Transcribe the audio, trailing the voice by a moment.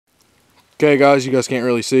Okay guys, you guys can't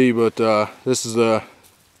really see, but this is the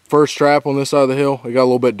first trap on this side of the hill. It got a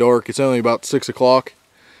little bit dark. It's only about 6 o'clock,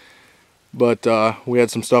 but we had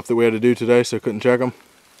some stuff that we had to do today, so couldn't check them.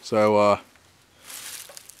 So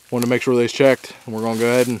wanted to make sure they's checked, and we're gonna go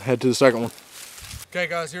ahead and head to the second one. Okay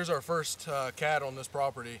guys, here's our first cat on this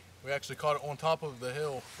property. We actually caught it on top of the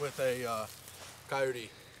hill with a Coyote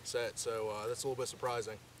set, so that's a little bit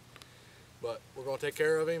surprising. But we're gonna take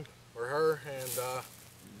care of him, or her, and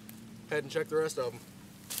head and check the rest of them.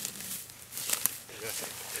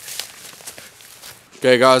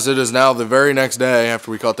 Okay guys, it is now the very next day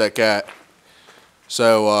after we caught that cat.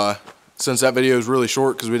 So since that video is really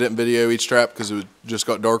short because we didn't video each trap because it just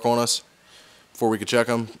got dark on us before we could check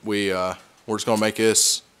them, we're just gonna make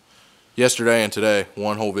this yesterday and today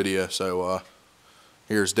one whole video. So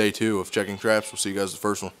here's day 2 of checking traps. We'll see you guys at the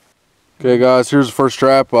first one. Okay guys, here's the first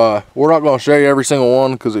trap. We're not gonna show you every single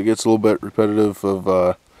one because it gets a little bit repetitive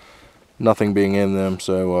of nothing being in them,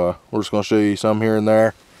 so we're just going to show you some here and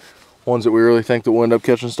there, ones that we really think that we'll end up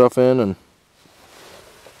catching stuff in. And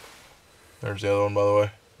there's the other one, by the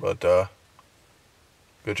way, but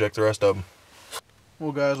go check the rest of them.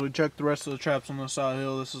 Well guys, we checked the rest of the traps on this side of the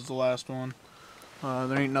hill. This is the last one.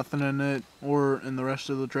 There ain't nothing in it or in the rest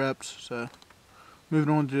of the traps, so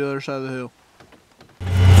moving on to the other side of the hill.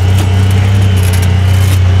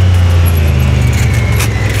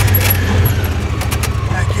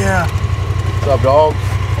 Heck yeah! What's up, dog?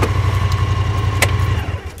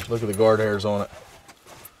 Look at the guard hairs on it.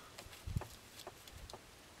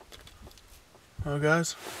 Oh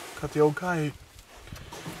guys, got the old Coyote.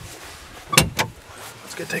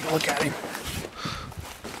 Let's go take a look at him.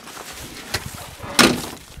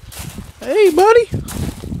 Hey buddy!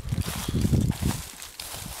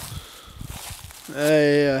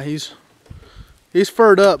 Hey, yeah, he's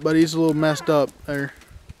furred up, but he's a little messed up there.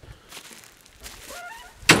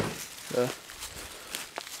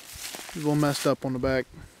 He's a little messed up on the back.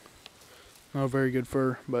 Not a very good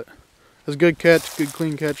fur, but it's a good catch, good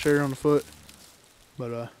clean catch there on the foot.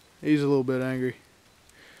 But he's a little bit angry.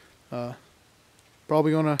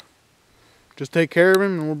 Probably gonna just take care of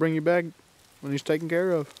him, and we'll bring you back when he's taken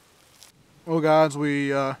care of. Well guys,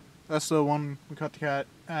 that's the one we caught the cat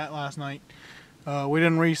at last night. We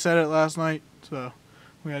didn't reset it last night, so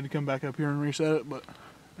we had to come back up here and reset it, but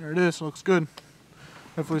there it is. Looks good.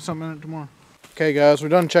 Hopefully something in it tomorrow. Okay guys, we're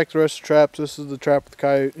done checked the rest of the traps. This is the trap with the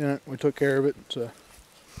Coyote in it. We took care of it, so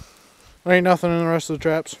there ain't nothing in the rest of the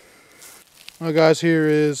traps. Well guys, here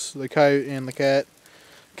is the Coyote and the cat.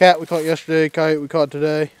 Cat we caught yesterday, Coyote we caught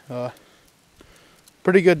today.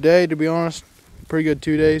 Pretty good day, to be honest. Pretty good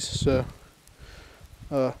 2 days, so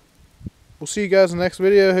we'll see you guys in the next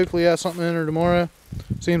video. Hopefully have something in there tomorrow.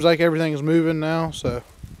 Seems like everything is moving now, so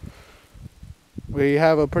we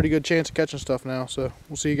have a pretty good chance of catching stuff now. So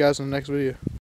we'll see you guys in the next video.